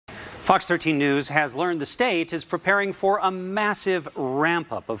Fox 13 News has learned the state is preparing for a massive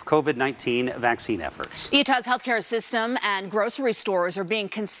ramp-up of COVID-19 vaccine efforts. Utah's healthcare system and grocery stores are being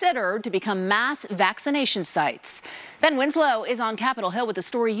considered to become mass vaccination sites. Ben Winslow is on Capitol Hill with a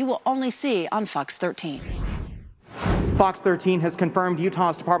story you will only see on Fox 13. Fox 13 has confirmed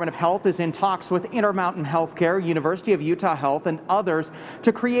Utah's Department of Health is in talks with Intermountain Healthcare, University of Utah Health, and others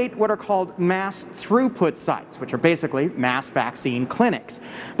to create what are called mass throughput sites, which are basically mass vaccine clinics.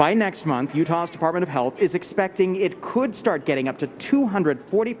 By next month, Utah's Department of Health is expecting it could start getting up to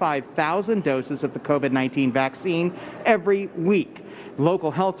 245,000 doses of the COVID-19 vaccine every week.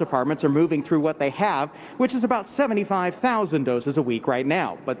 Local health departments are moving through what they have, which is about 75,000 doses a week right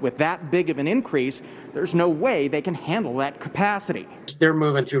now. But with that big of an increase, there's no way they can handle that capacity. They're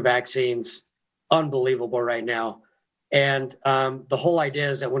moving through vaccines unbelievable right now. And the whole idea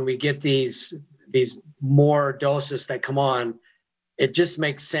is that when we get these more doses that come on, it just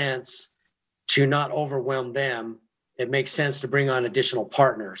makes sense to not overwhelm them. It makes sense to bring on additional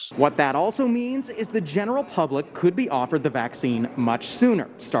partners. What that also means is the general public could be offered the vaccine much sooner.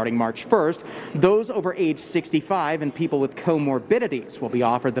 Starting March 1st, those over age 65 and people with comorbidities will be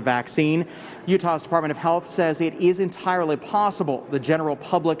offered the vaccine. Utah's Department of Health says it is entirely possible the general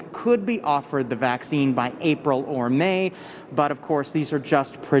public could be offered the vaccine by April or May. But of course, these are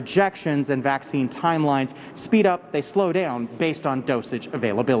just projections, and vaccine timelines speed up, they slow down based on dosage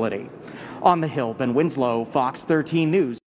availability. On the Hill, Ben Winslow, Fox 13 News.